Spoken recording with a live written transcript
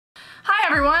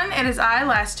everyone, it is I,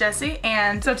 Last Jessie,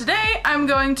 and so today I'm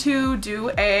going to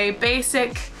do a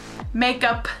basic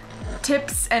makeup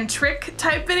tips and trick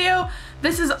type video.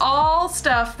 This is all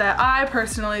stuff that I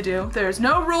personally do. There's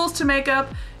no rules to makeup.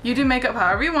 You do makeup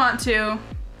however you want to,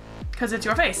 because it's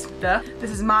your face, duh. This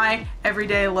is my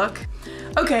everyday look.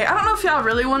 Okay, I don't know if y'all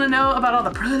really want to know about all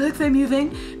the products I'm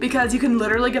using, because you can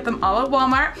literally get them all at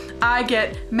Walmart. I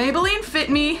get Maybelline Fit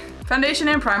Me foundation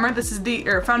and primer. This is the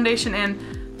foundation and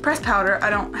pressed powder.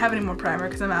 I don't have any more primer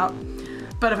because I'm out.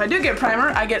 But if I do get primer,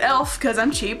 I get e.l.f. because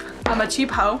I'm cheap. I'm a cheap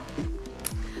hoe.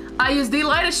 I use the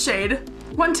lightest shade,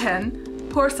 110,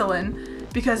 Porcelain,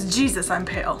 because Jesus, I'm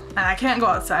pale. And I can't go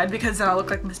outside because then I'll look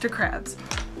like Mr. Krabs.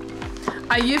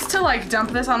 I used to like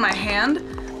dump this on my hand,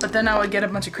 but then I would get a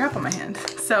bunch of crap on my hand.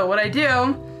 So what I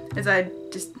do is I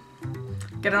just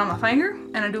get it on my finger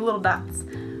and I do little dots.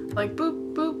 Like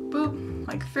boop, boop, boop,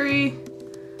 like 3.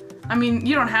 I mean,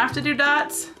 you don't have to do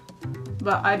dots,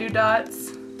 but I do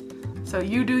dots. So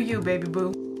you do you, baby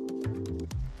boo.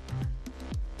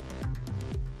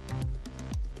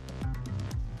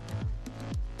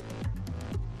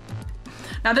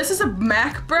 Now this is a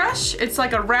MAC brush. It's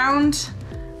like a round,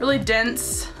 really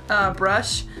dense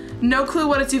brush. No clue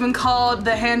what it's even called.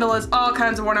 The handle is all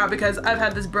kinds of worn out because I've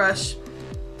had this brush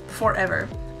forever.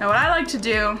 Now what I like to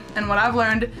do, and what I've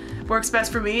learned works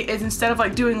best for me, is instead of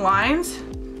like doing lines,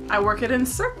 I work it in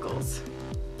circles.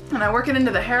 And I work it into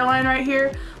the hairline right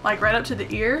here, like right up to the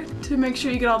ear, to make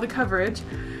sure you get all the coverage.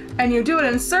 And you do it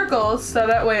in circles so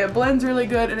that way it blends really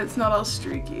good and it's not all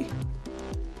streaky.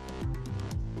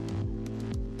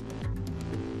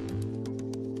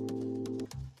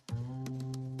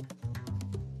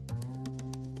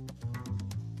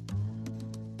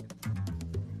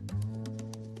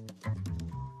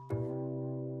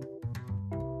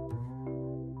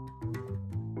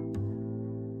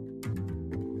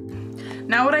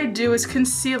 Now what I do is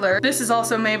concealer. This is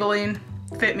also Maybelline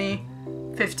Fit Me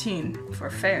 15 for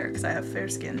fair, because I have fair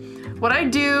skin. What I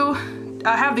do,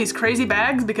 I have these crazy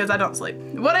bags because I don't sleep.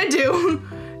 What I do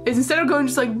is instead of going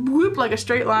just like whoop, like a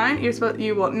straight line, you're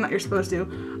supposed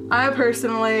to. I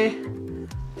personally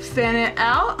fan it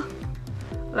out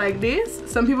like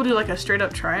this. Some people do like a straight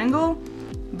up triangle,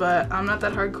 but I'm not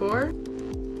that hardcore.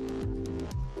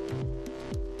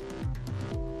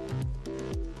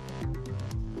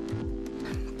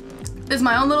 This is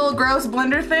my own little gross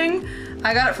blender thing.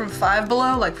 I got it from Five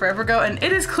Below like forever ago, and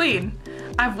it is clean.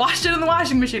 I've washed it in the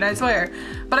washing machine, I swear.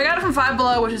 But I got it from Five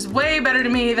Below, which is way better to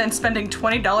me than spending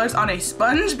 $20 on a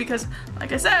sponge because,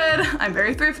 like I said, I'm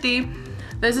very thrifty.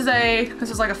 This is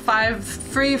like a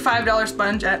free $5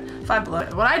 sponge at Five Below.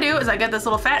 What I do is I get this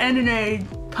little fat end and I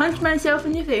punch myself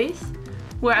in the face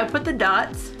where I put the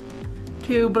dots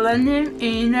to blend them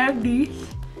in like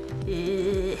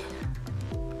this.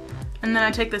 And then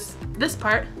I take this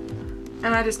part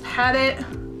and I just pat it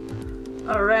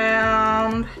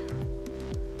around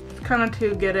kind of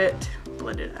to get it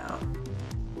blended out.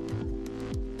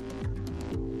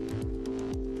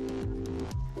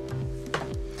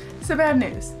 So bad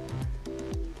news.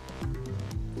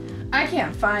 I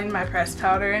can't find my pressed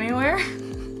powder anywhere.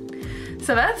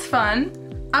 So that's fun.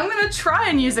 I'm gonna try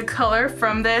and use a color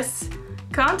from this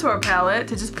contour palette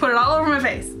to just put it all over my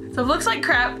face. So it looks like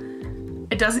crap.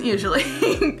 It doesn't usually.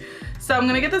 So I'm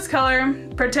gonna get this color,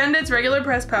 pretend it's regular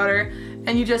pressed powder,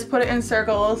 and you just put it in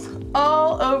circles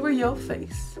all over your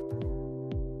face.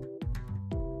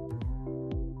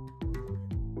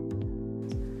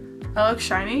 I look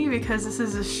shiny because this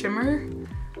is a shimmer.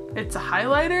 It's a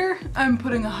highlighter. I'm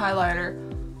putting a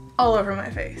highlighter all over my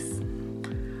face.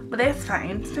 But that's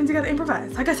fine. Sometimes you gotta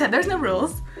improvise. Like I said, there's no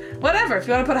rules. Whatever, if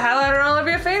you wanna put a highlighter all over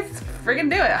your face, friggin'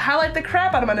 do it. Highlight the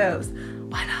crap out of my nose.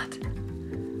 Why not?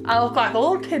 I look like a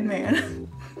little kid man.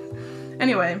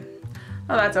 Anyway,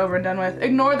 oh, that's over and done with.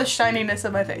 Ignore the shininess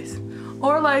of my face.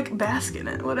 Or like bask in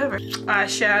it, whatever.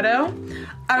 Eyeshadow.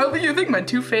 I will be using my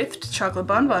Too Faced Chocolate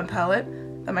Bonbon palette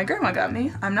that my grandma got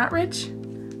me. I'm not rich.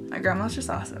 My grandma's just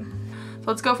awesome. So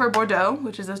let's go for Bordeaux,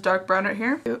 which is this dark brown right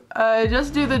here. I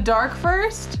just do the dark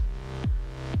first.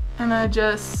 And I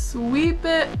just sweep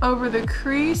it over the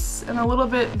crease and a little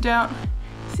bit down.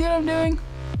 See what I'm doing?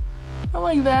 I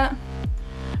like that.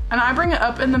 And I bring it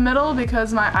up in the middle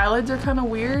because my eyelids are kind of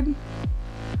weird.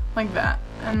 Like that.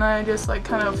 And I just like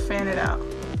kind of fan it out.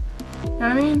 You know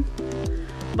what I mean?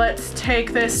 Let's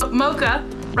take this mocha.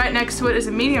 Right next to it is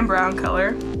a medium brown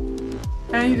color.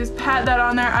 And you just pat that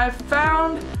on there.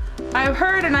 I've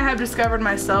heard and I have discovered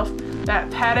myself that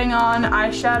patting on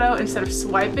eyeshadow instead of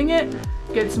swiping it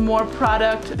gets more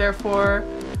product, therefore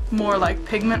more like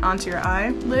pigment onto your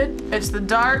eyelid. It's the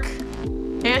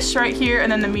dark-ish right here and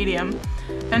then the medium.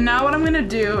 And now what I'm gonna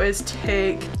do is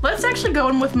let's actually go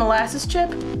in with Molasses Chip.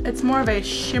 It's more of a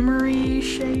shimmery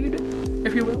shade,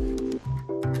 if you will.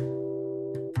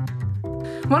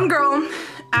 One girl,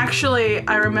 actually,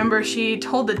 I remember she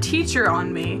told the teacher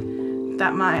on me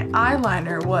that my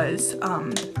eyeliner was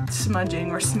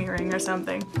smudging or smearing or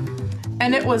something.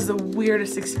 And it was the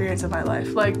weirdest experience of my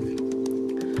life. Like,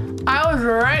 I was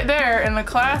right there in the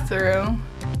classroom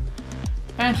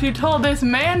and she told this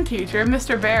man teacher,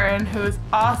 Mr. Barron, who is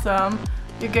awesome.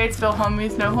 You Gatesville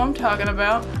homies know who I'm talking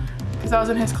about because I was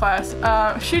in his class.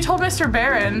 She told Mr.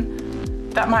 Barron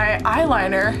that my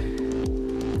eyeliner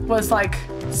was like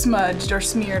smudged or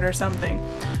smeared or something.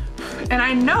 And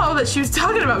I know that she was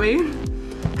talking about me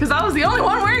because I was the only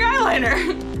one wearing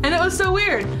eyeliner. And it was so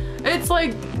weird. It's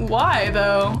like, why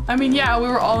though? I mean, yeah, we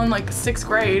were all in like 6th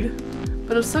grade,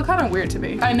 but it was still kind of weird to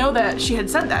me. I know that she had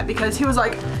said that because he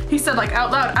said like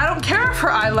out loud, I don't care if her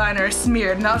eyeliner is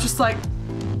smeared. And I was just like,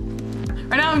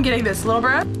 right now I'm getting this little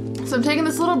brush. So I'm taking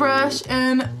this little brush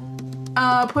and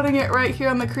putting it right here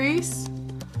on the crease.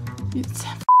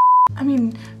 I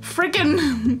mean,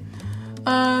 freaking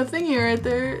thingy right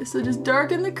there. So just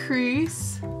darken the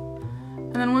crease.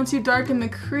 And then once you darken the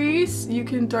crease, you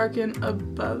can darken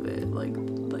above it, like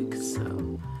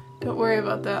so. Don't worry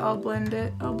about that, I'll blend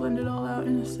it. I'll blend it all out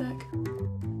in a sec.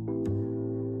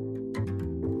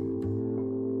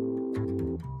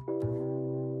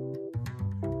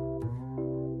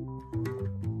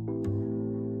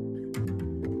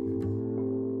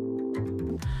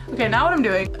 Okay, now what I'm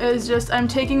doing is I'm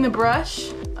taking the brush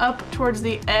up towards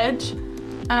the edge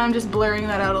and I'm just blurring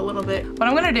that out a little bit. What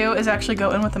I'm gonna do is actually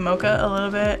go in with the mocha a little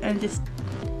bit and just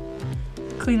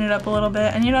clean it up a little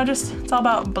bit. And you know, it's all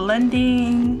about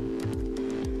blending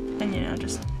and you know,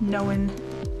 just knowing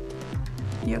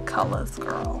your colors,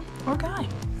 girl. Or guy.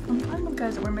 I'm fine with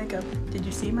guys that wear makeup. Did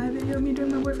you see my video of me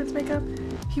doing my boyfriend's makeup?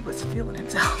 He was feeling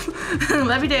himself.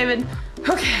 Love you, David.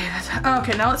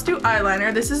 Okay, now let's do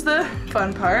eyeliner. This is the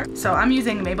fun part. So I'm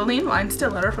using Maybelline Line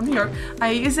Stiletto from New York.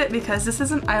 I use it because this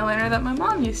is an eyeliner that my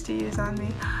mom used to use on me.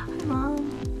 Hi, Mom.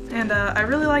 And I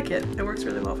really like it. It works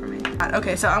really well for me.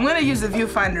 Okay, so I'm gonna use the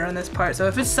viewfinder on this part. So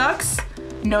if it sucks,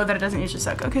 know that it doesn't usually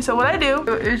suck. Okay, so what I do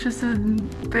is just a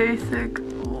basic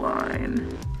line.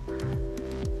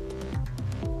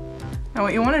 And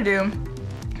what you wanna do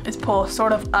is pull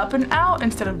sort of up and out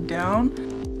instead of down.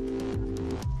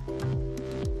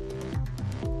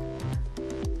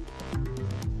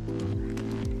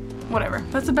 Whatever,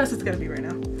 that's the best it's gonna be right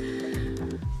now.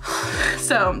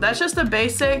 So that's just a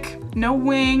basic, no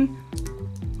wing.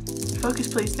 Focus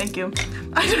please, thank you.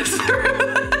 I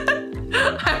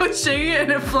was shaking it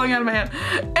and it flung out of my hand.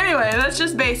 Anyway, that's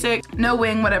just basic, no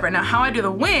wing, whatever. Now how I do the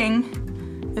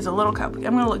wing is a little complicated.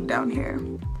 I'm gonna look down here.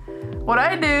 What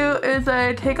I do is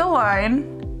I take a line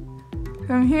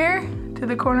from here to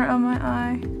the corner of my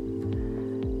eye,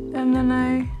 and then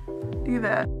I do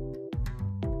that.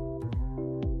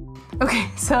 Okay,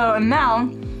 so now,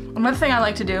 another thing I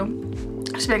like to do,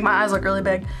 just to make my eyes look really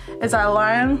big, is I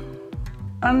line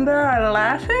under our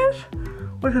lashes,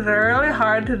 which is really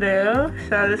hard to do.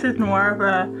 So this is more of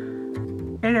a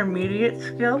intermediate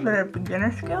skill than a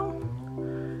beginner skill.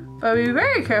 But be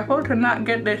very careful to not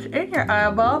get this in your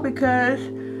eyeball because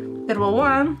it will,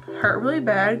 one, hurt really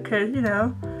bad because, you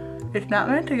know, it's not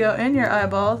meant to go in your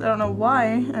eyeballs. I don't know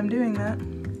why I'm doing that.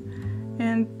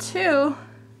 And two,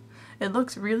 it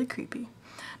looks really creepy.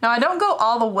 Now I don't go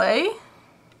all the way.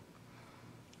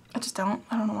 I just don't.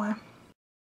 I don't know why.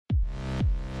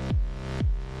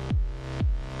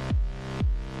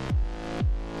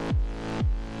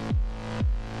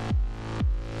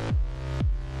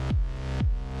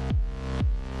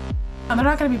 And they're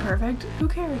not gonna be perfect. Who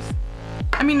cares?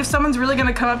 I mean, if someone's really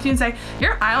gonna come up to you and say,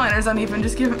 your eyeliner's uneven,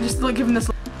 just give them this,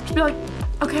 just be like,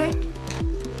 okay.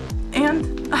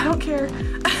 And I don't care.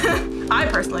 I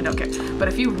personally don't care. But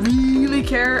if you really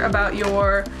care about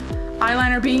your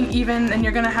eyeliner being even, then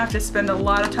you're gonna have to spend a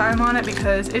lot of time on it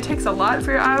because it takes a lot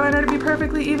for your eyeliner to be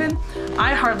perfectly even.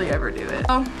 I hardly ever do it.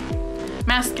 Oh,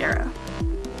 mascara.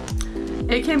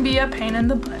 It can be a pain in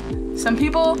the butt. Some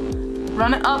people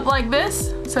run it up like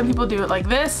this. Some people do it like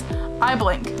this. I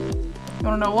blink. You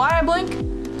wanna know why I blink?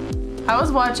 I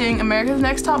was watching America's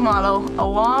Next Top Model a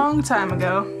long time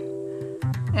ago,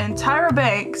 and Tyra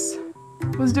Banks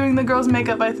was doing the girl's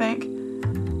makeup, I think.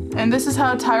 And this is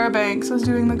how Tyra Banks was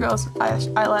doing the girl's eyelash.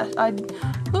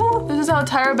 This is how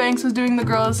Tyra Banks was doing the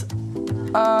girl's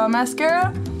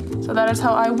mascara. So that is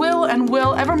how I will and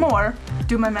will evermore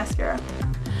do my mascara.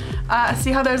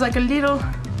 See how there's like a little,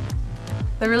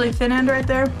 the really thin end right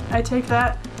there? I take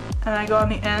that and I go on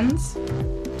the ends.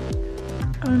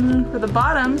 And then for the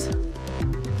bottoms,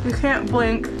 You can't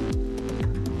blink.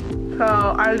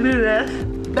 So I do this.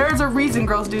 There's a reason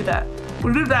girls do that.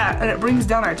 We do that and it brings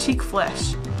down our cheek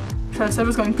flesh. So instead of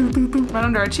just going boop, boop, boop right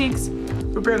under our cheeks,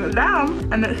 we bring it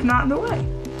down and it's not in the way.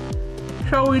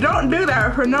 So we don't do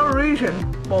that for no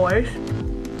reason, boys.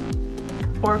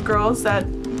 Or girls that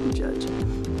judge.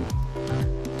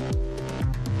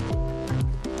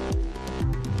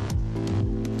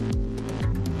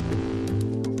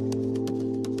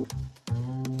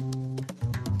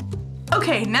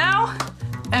 Okay, now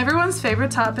everyone's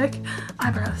favorite topic,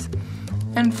 eyebrows.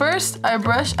 And first I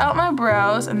brush out my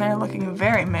brows and they're looking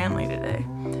very manly today.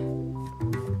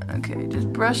 Okay,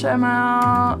 just brush them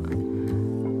out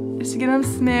just to get them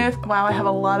smooth. Wow, I have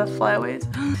a lot of flyaways.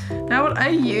 Now what I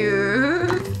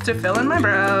use to fill in my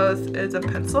brows is a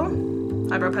pencil,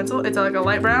 eyebrow pencil. It's like a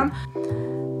light brown.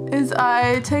 Is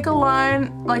I take a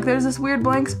line, like there's this weird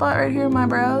blank spot right here in my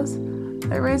brows.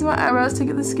 I raise my eyebrows to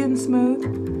get the skin smooth.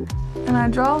 And I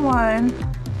draw a line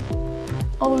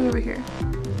all the way over here.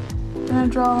 And I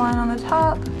draw a line on the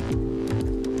top,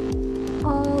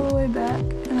 all the way back,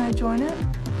 and I join it.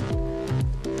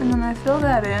 And then I fill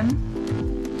that in.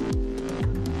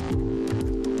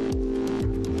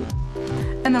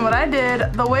 And then what I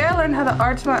did, the way I learned how to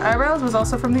arch my eyebrows was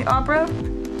also from the opera.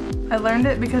 I learned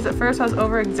it because at first I was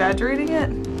over exaggerating it.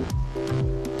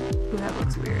 Ooh, that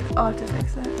looks weird. I'll have to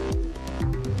fix that.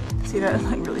 See, that is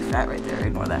like really fat right there,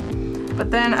 ignore that. But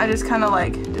then I just kind of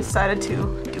like decided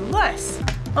to do less.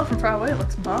 Oh, from far away it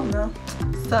looks bomb though.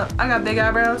 So I got big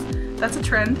eyebrows. That's a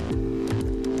trend.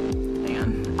 Hang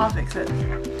on, I'll fix it.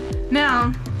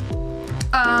 Now,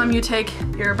 you take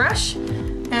your brush,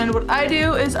 and what I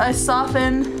do is I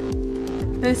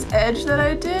soften this edge that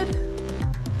I did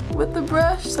with the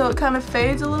brush so it kind of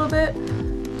fades a little bit,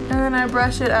 and then I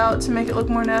brush it out to make it look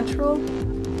more natural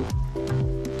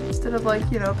instead of like,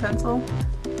 you know, pencil.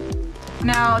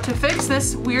 Now to fix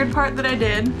this weird part that I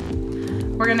did,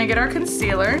 we're gonna get our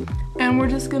concealer and we're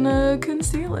just gonna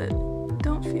conceal it.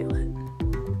 Don't feel it.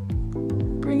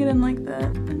 Bring it in like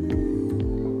that.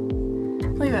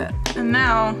 Like that. And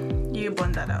now you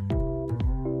blend that out.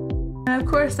 And of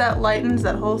course that lightens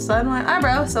that whole side of my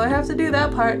eyebrow, so I have to do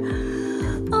that part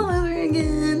all over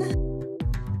again.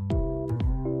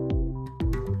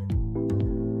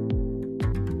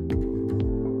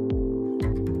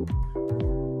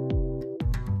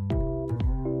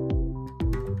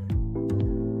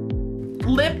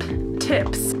 Lip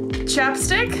tips.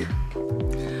 Chapstick,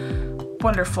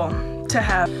 wonderful to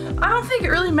have. I don't think it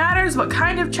really matters what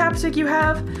kind of chapstick you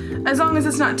have, as long as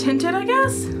it's not tinted, I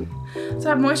guess. So I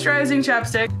have moisturizing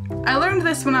chapstick. I learned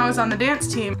this when I was on the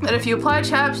dance team, that if you apply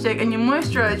chapstick and you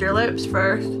moisturize your lips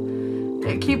first,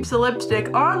 it keeps the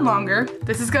lipstick on longer.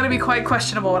 This is gonna be quite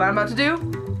questionable what I'm about to do.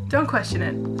 Don't question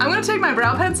it. I'm gonna take my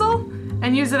brow pencil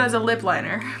and use it as a lip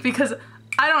liner because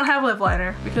I don't have lip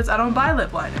liner, because I don't buy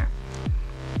lip liner.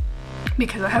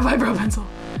 Because I have eyebrow pencil.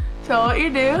 So what you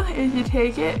do is you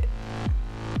take it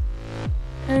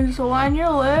and just line your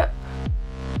lip.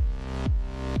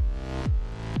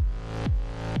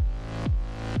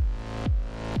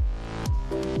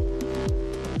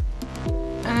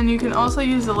 And then you can also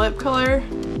use the lip color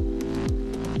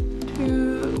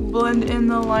to blend in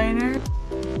the liner.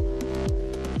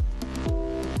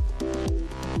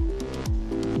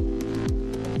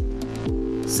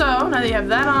 So now that you have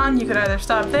that on, you could either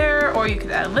stop there or you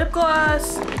could add lip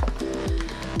gloss.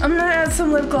 I'm gonna add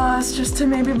some lip gloss just to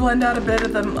maybe blend out a bit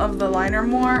of the liner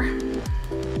more.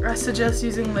 I suggest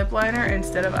using lip liner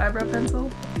instead of eyebrow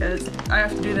pencil because I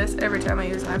have to do this every time I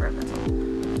use eyebrow pencil.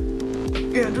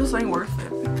 Yeah, it just ain't worth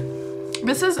it.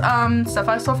 This is stuff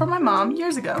I stole from my mom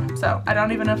years ago, so I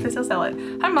don't even know if they still sell it.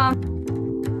 Hi, Mom.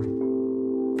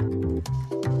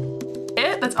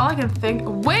 That's all I can think.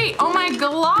 Wait, oh my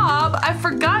glob, I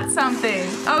forgot something.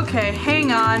 Okay,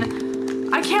 hang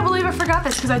on. I can't believe I forgot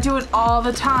this because I do it all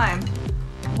the time.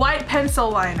 White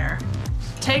pencil liner.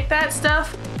 Take that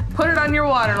stuff, put it on your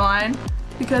waterline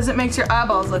because it makes your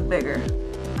eyeballs look bigger.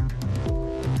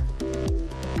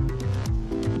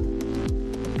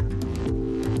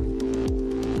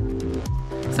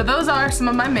 So those are some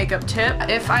of my makeup tips.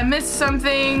 If I missed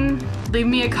something, leave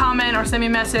me a comment or send me a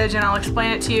message and I'll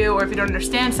explain it to you. Or if you don't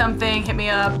understand something, hit me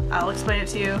up, I'll explain it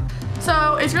to you.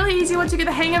 So it's really easy once you get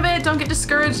the hang of it. Don't get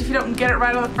discouraged if you don't get it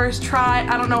right on the first try.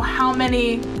 I don't know how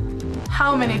many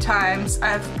times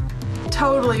I've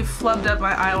totally flubbed up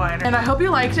my eyeliner. And I hope you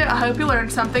liked it. I hope you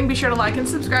learned something. Be sure to like and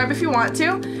subscribe if you want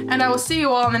to. And I will see you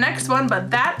all in the next one,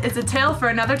 but that is a tale for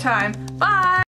another time. Bye!